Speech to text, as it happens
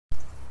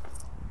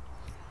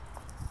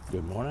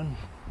Good morning.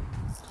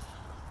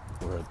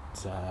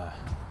 It's a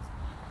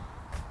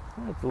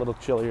little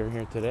chillier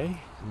here today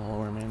in the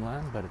lower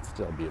mainland, but it's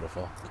still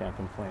beautiful. Can't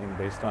complain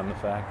based on the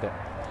fact that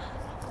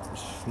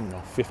it's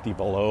 50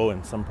 below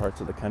in some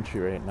parts of the country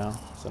right now.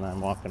 So now I'm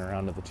walking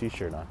around with a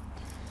t-shirt on.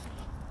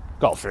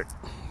 Golf shirt,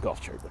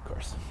 of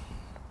course.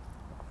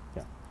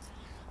 Yeah,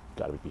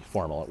 got to be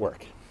formal at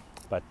work.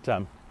 But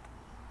so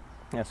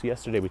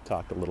yesterday we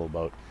talked a little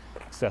about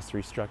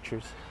accessory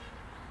structures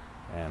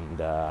and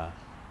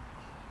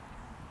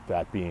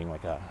that being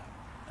like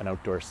an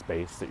outdoor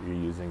space that you're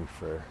using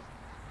for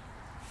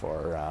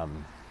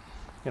an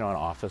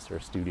office or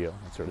a studio,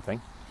 that sort of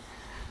thing.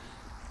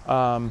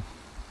 I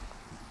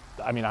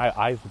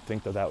would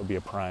think that would be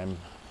a prime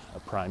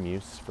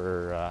use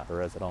for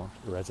a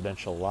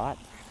residential lot,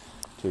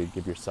 to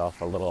give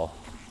yourself a little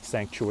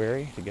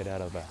sanctuary to get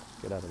out of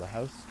the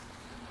house.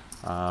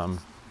 And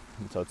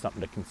so it's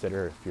something to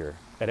consider if you're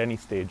at any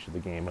stage of the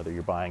game, whether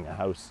you're buying a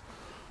house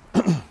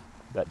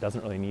that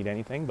doesn't really need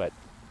anything, but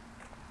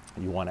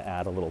you want to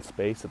add a little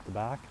space at the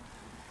back.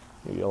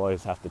 You'll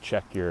always have to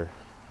check your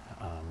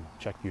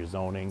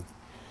zoning,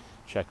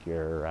 check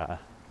your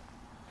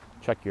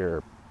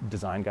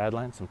design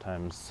guidelines.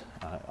 Sometimes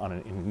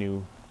in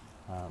new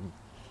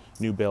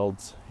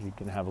builds, you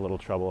can have a little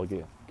trouble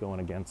going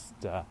against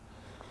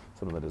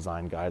some of the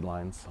design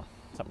guidelines. So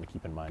something to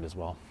keep in mind as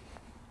well.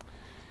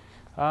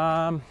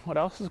 What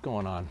else is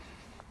going on?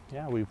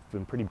 Yeah, we've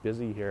been pretty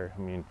busy here.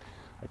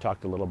 I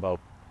talked a little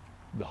about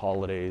the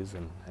holidays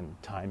and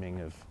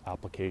timing of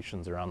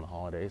applications around the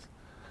holidays.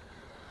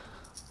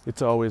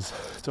 It's always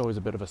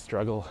a bit of a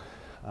struggle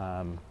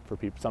for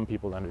some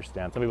people to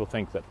understand. Some people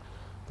think that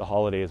the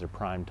holidays are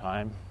prime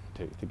time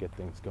to get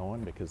things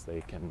going because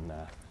they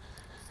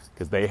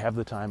have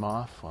the time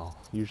off. Well,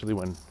 usually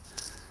when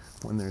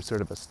there's sort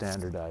of a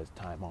standardized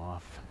time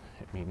off,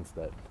 it means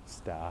that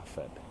staff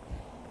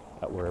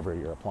at wherever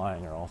you're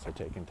applying are also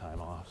taking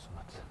time off. So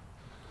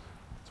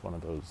it's one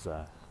of those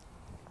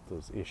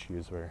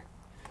issues where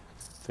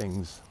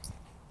things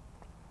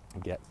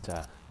get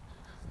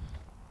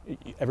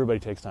everybody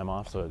takes time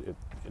off, so it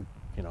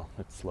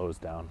slows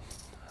down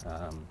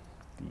the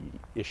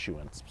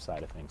issuance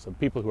side of things. So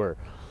people who are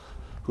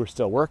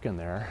still working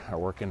there are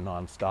working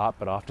nonstop,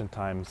 but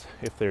oftentimes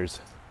if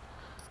there's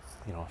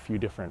a few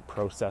different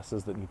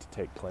processes that need to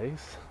take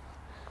place,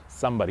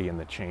 somebody in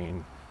the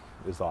chain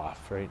is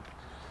off, right?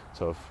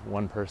 So if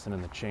one person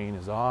in the chain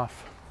is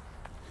off,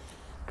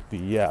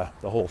 the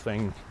whole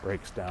thing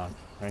breaks down,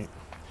 right?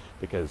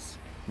 Because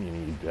you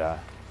need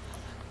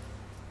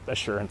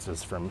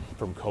assurances from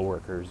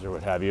coworkers or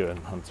what have you,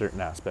 and on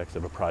certain aspects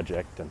of a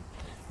project, and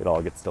it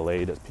all gets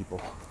delayed as people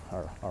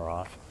are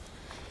off.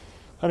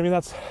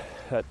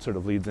 That sort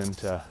of leads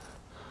into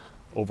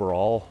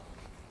overall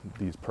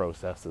these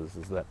processes,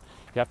 is that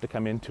you have to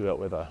come into it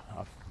with a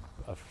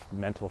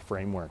mental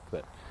framework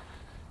that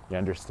you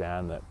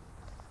understand that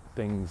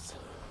things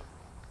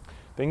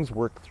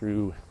work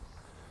through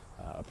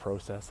a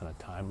process and a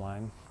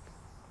timeline,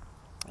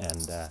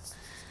 and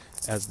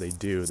as they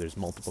do, there's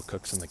multiple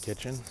cooks in the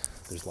kitchen.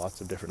 There's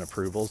lots of different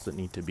approvals that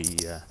need to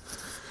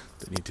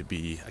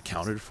be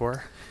accounted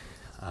for.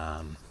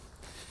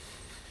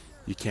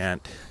 You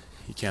can't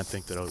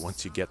think that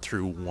once you get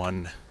through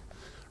one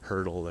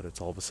hurdle that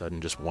it's all of a sudden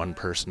just one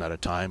person at a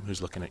time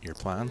who's looking at your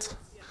plans.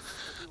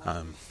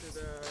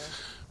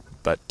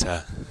 But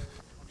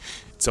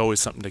it's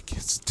always something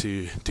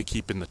to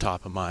keep in the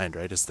top of mind,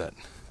 right? Is that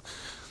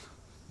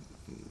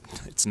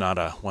it's not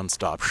a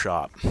one-stop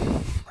shop,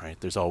 right?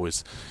 There's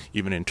always,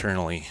 even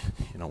internally,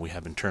 we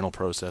have internal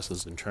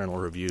processes, internal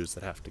reviews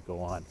that have to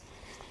go on.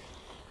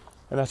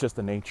 And that's just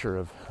the nature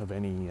of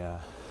any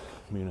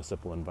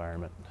municipal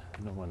environment.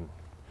 No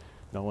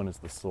one is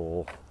the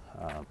sole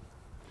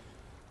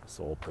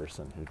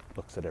person who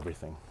looks at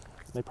everything.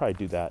 They probably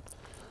do that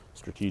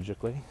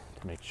strategically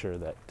to make sure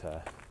that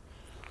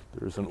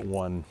there isn't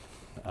one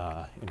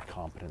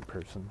incompetent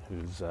person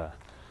who's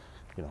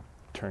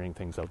turning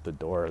things out the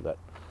door that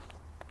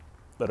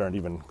aren't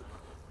even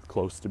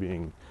close to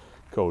being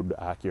code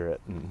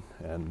accurate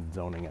and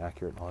zoning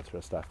accurate and all that sort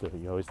of stuff.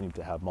 You always need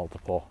to have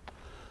multiple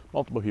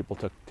people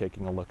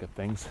taking a look at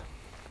things,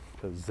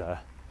 because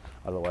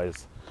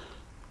otherwise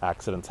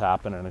accidents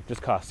happen and it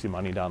just costs you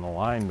money down the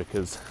line.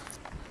 Because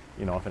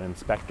if an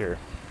inspector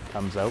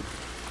comes out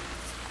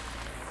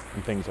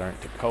and things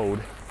aren't to code,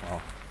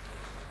 well,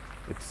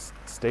 it's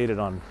stated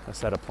on a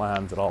set of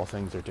plans that all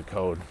things are to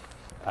code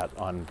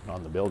on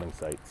the building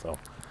site. So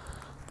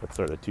that's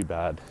sort of too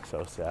bad,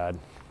 so sad.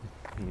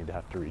 You need to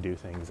have to redo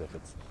things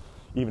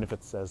even if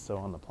it says so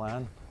on the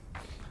plan.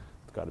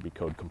 It's got to be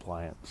code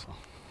compliant. So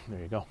there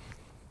you go.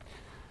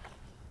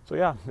 So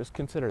yeah, just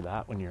consider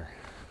that when you're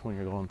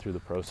going through the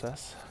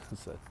process,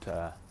 is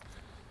that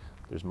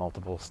there's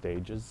multiple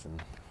stages,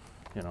 and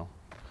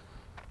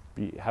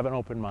have an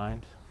open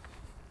mind,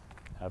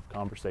 have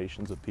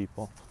conversations with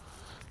people,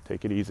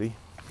 take it easy.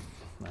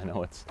 I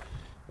know it's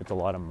a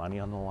lot of money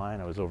on the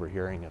line. I was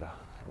overhearing at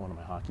one of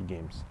my hockey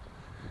games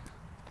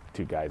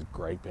two guys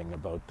griping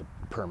about the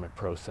permit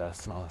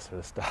process and all that sort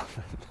of stuff.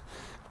 And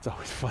it's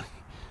always funny.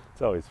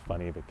 It's always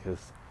funny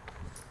because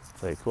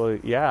it's like, well,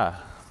 yeah,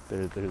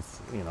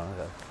 there's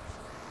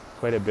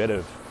quite a bit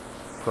of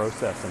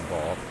process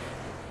involved,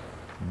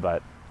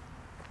 but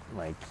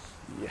like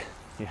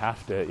you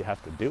have to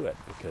do it,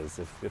 because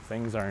if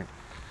things aren't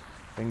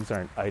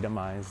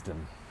itemized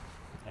and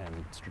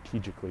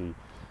strategically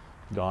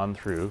gone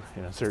through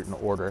in a certain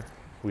order,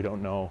 we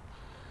don't know.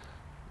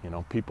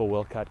 People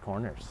will cut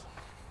corners.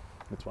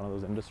 It's one of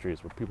those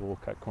industries where people will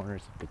cut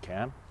corners if they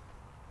can,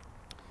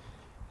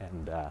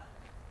 and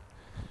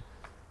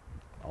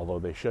although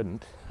they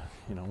shouldn't,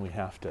 we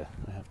have to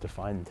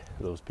find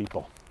those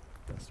people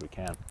best we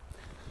can.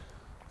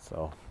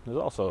 So there's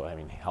also,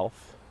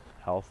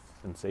 health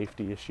and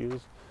safety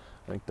issues.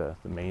 I think the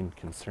main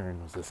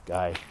concern was this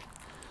guy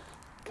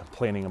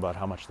complaining about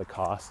how much the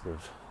cost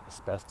of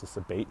asbestos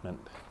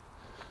abatement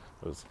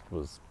was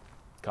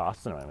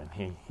costing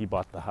him. He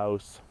bought the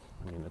house.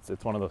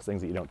 It's one of those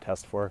things that you don't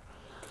test for,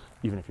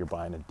 even if you're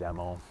buying a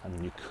demo.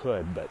 You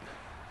could, but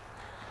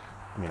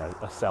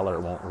a seller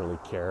won't really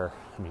care.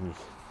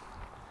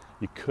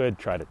 You could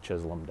try to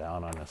chisel them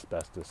down on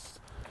asbestos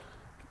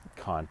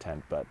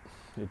content, but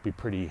it'd be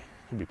pretty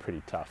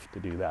tough to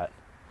do that,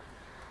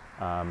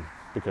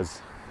 because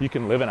you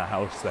can live in a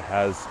house that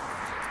has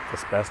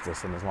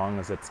asbestos, and as long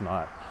as it's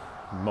not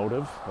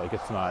motive, like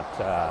it's not,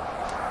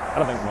 I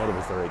don't think motive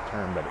is the right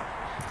term, but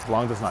as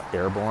long as it's not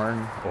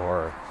airborne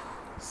or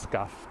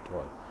scuffed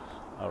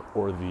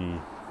or the,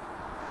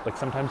 like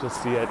sometimes you'll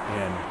see it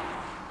in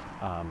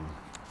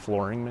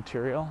flooring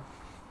material,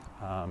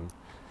 and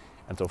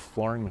so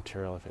flooring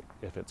material,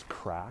 if it's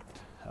cracked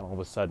and all of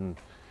a sudden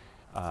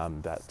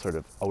that sort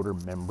of outer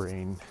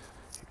membrane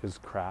is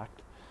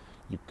cracked,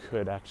 you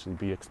could actually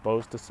be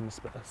exposed to some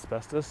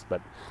asbestos,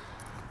 but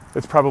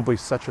it's probably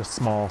such a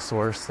small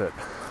source that,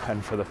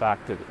 and for the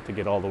fact that to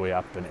get all the way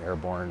up and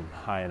airborne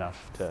high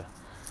enough to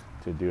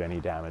do any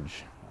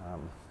damage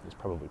is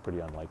probably pretty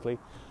unlikely.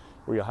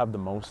 Where you'll have the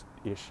most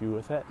issue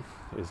with it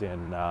is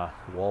in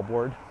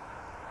wallboard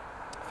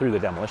through the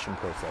demolition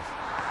process.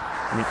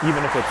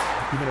 Even if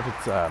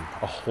it's a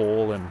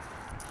hole in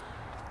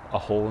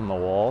the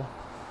wall,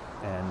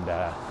 and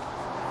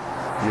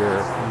you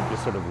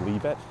just sort of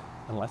leave it,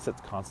 unless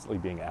it's constantly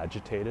being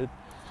agitated.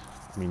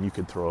 You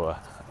could throw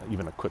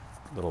even a quick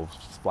little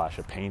splash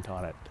of paint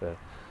on it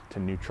to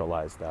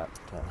neutralize that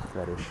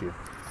issue.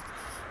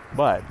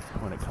 But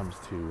when it comes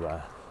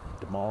to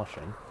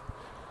demolishing,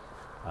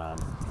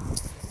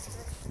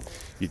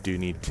 you do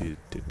need to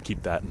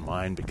keep that in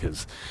mind,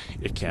 because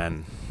it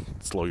can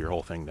slow your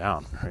whole thing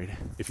down, right?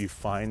 If you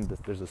find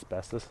that there's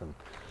asbestos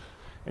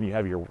and you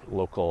have your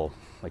local,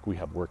 like we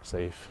have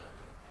WorkSafe.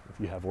 If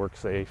you have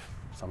WorkSafe,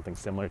 something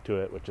similar to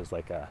it, which is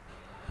like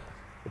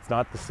it's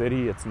not the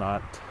city, it's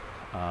not,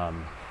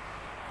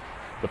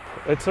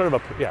 it's sort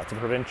of it's a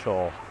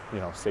provincial,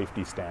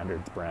 safety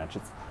standards branch.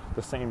 It's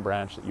the same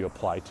branch that you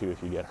apply to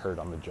if you get hurt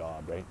on the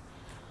job, right?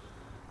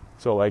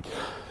 So like,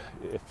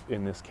 if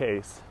in this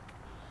case,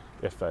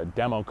 if a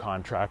demo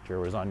contractor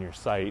was on your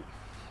site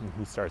and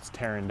he starts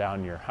tearing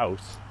down your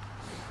house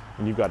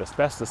and you've got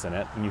asbestos in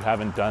it and you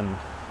haven't done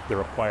the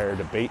required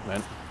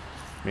abatement,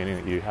 meaning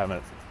that you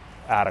haven't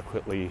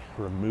adequately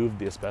removed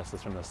the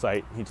asbestos from the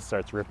site, he just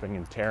starts ripping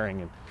and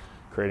tearing and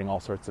creating all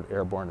sorts of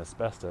airborne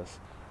asbestos,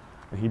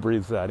 and he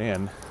breathes that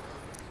in,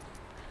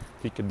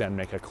 he could then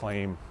make a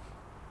claim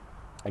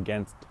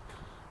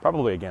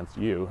probably against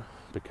you,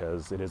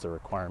 because it is a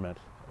requirement,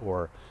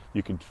 or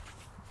you could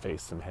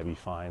face some heavy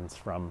fines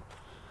from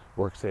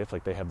WorkSafe.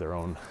 Like they have their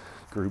own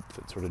group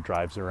that sort of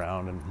drives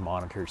around and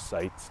monitors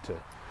sites to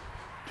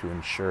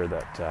ensure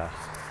that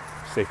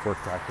safe work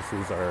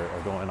practices are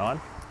going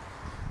on.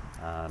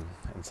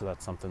 And so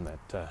that's something that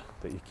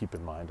you keep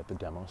in mind at the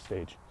demo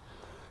stage,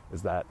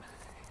 is that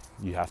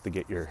you have to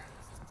get your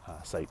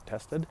site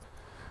tested.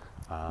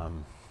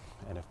 And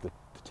if the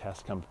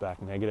test comes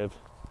back negative,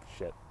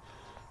 shit,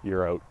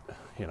 you're out.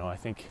 I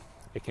think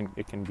it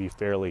can be a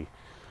fairly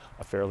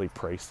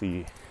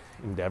pricey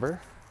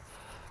endeavor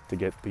to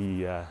get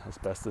the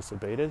asbestos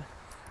abated,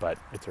 but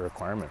it's a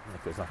requirement.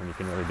 Like there's nothing you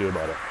can really do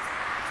about it.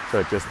 So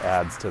it just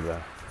adds to the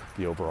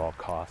overall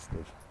cost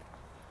of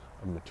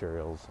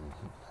materials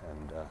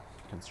and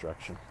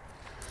construction.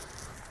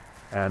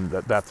 And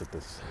that's what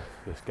this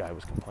guy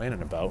was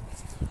complaining about,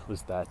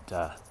 was that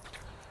I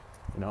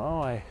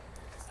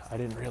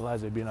didn't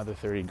realize it'd be another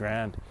 30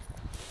 grand.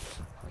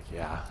 Like,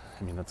 yeah,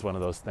 that's one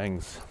of those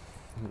things.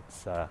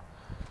 It's a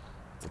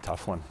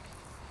tough one,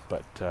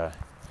 but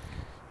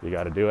you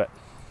got to do it.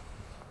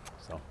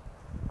 So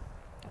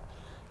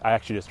I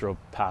actually just drove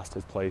past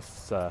his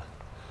place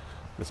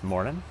this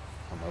morning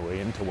on my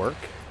way into work,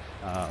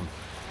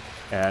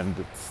 and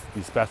the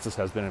asbestos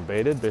has been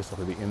abated.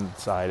 Basically, the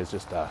inside is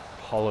just a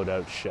hollowed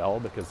out shell,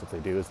 because what they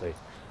do is they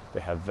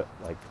have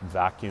like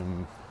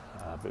vacuum.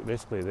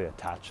 Basically, they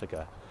attach like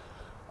a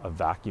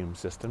vacuum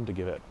system to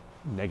give it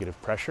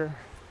negative pressure,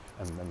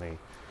 and then they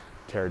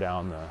tear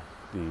down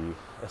the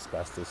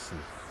asbestos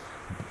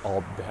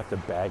they have to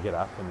bag it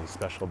up in these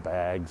special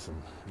bags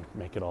and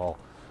make it all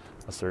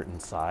a certain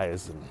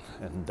size,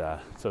 and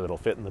so it'll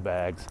fit in the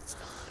bags.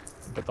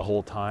 But the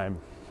whole time,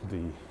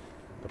 the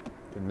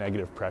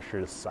negative pressure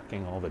is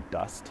sucking all the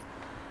dust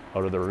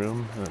out of the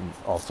room, and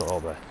also all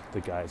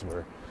the guys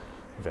wear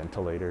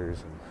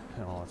ventilators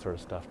and all that sort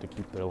of stuff to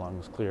keep their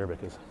lungs clear,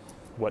 because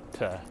what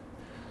the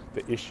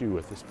issue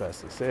with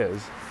asbestos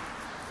is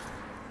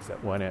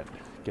that when it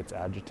gets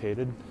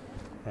agitated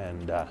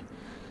and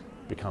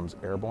becomes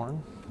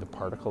airborne, the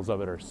particles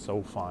of it are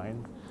so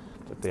fine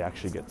that they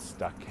actually get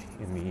stuck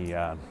in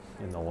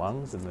the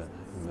lungs, in the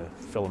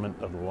filament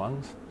of the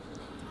lungs,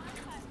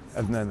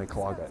 and then they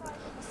clog it.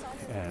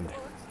 And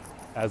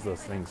as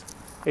those things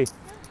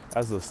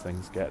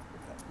get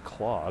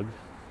clogged,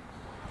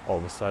 all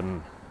of a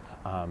sudden,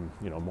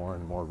 more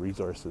and more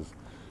resources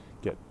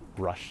get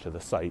rushed to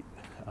the site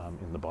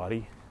in the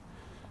body,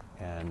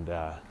 and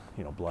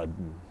blood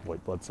and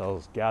white blood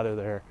cells gather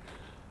there,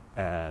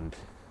 and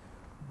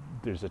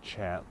there's a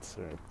chance,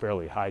 or a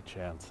fairly high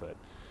chance, that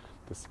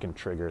this can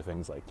trigger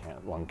things like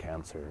lung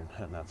cancer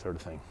and that sort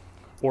of thing.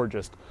 Or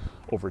just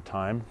over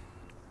time,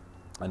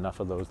 enough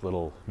of those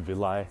little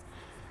villi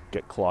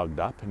get clogged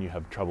up and you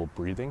have trouble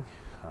breathing,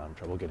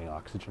 trouble getting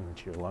oxygen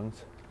into your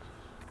lungs,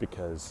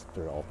 because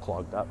they're all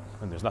clogged up,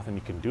 and there's nothing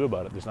you can do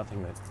about it. There's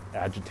nothing that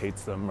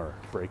agitates them or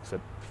breaks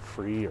it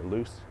free or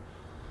loose.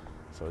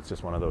 So it's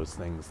just one of those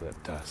things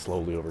that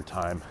slowly over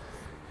time,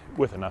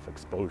 with enough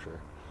exposure.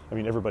 I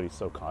mean, everybody's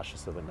so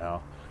cautious of it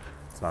now,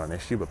 it's not an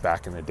issue, but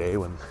back in the day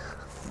when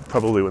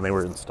they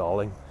were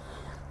installing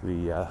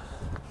the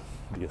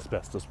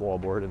asbestos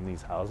wallboard in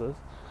these houses,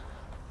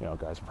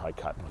 guys were probably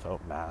cutting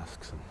without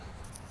masks,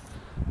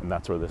 and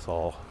that's where this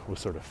all was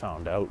sort of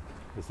found out,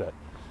 is that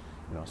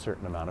a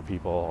certain amount of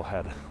people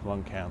had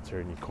lung cancer,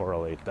 and you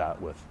correlate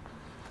that with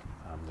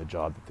the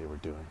job that they were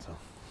doing. So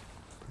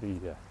pretty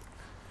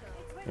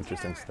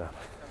interesting stuff.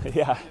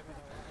 Yeah.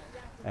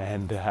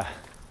 And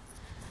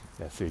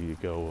so you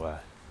go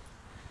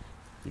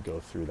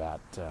through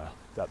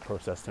that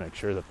process to make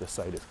sure that the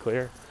site is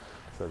clear,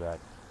 so that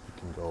you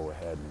can go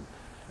ahead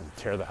and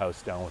tear the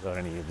house down without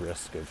any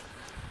risk of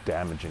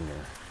damaging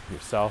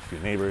yourself, your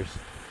neighbors,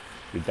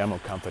 your demo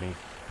company.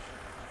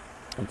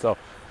 And so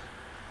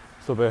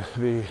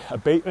the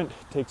abatement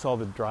takes all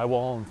the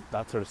drywall and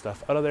that sort of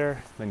stuff out of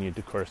there. Then you,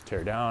 of course,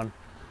 tear down.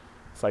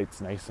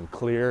 Site's nice and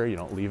clear. You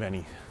don't leave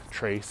any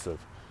trace of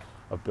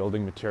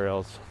building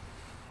materials,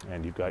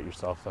 and you've got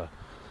yourself a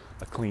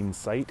clean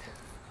site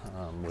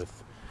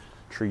with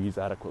trees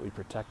adequately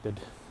protected,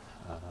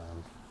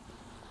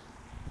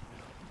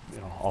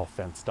 all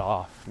fenced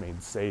off,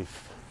 made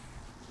safe.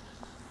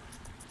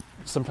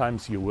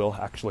 Sometimes you will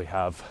actually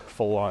have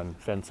full-on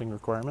fencing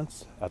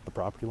requirements at the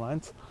property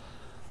lines.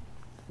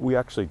 We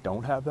actually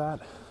don't have that,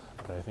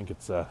 but I think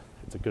it's a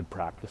good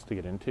practice to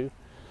get into,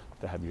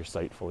 to have your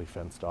site fully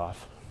fenced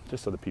off,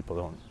 just so that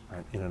people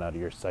aren't in and out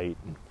of your site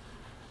and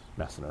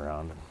messing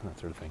around and that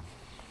sort of thing.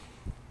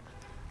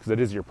 Because it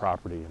is your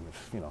property, and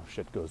if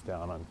shit goes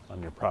down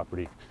on your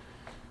property,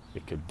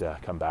 it could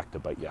come back to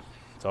bite you.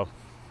 So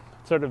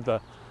sort of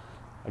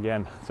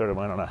went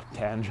on a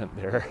tangent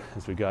there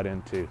as we got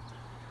into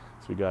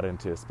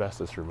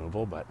asbestos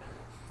removal, but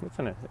it's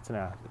an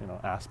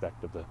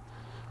aspect of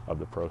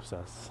the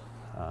process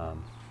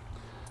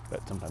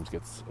that sometimes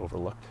gets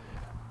overlooked.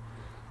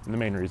 And the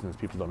main reason is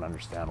people don't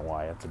understand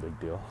why it's a big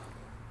deal.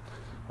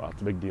 Well,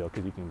 it's a big deal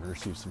because you can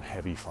receive some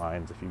heavy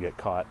fines if you get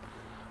caught.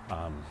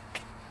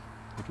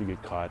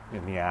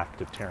 In the act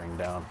of tearing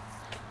down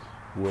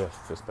with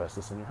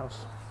asbestos in your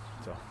house.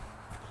 So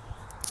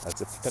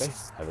that's it for today.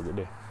 Have a good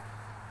day.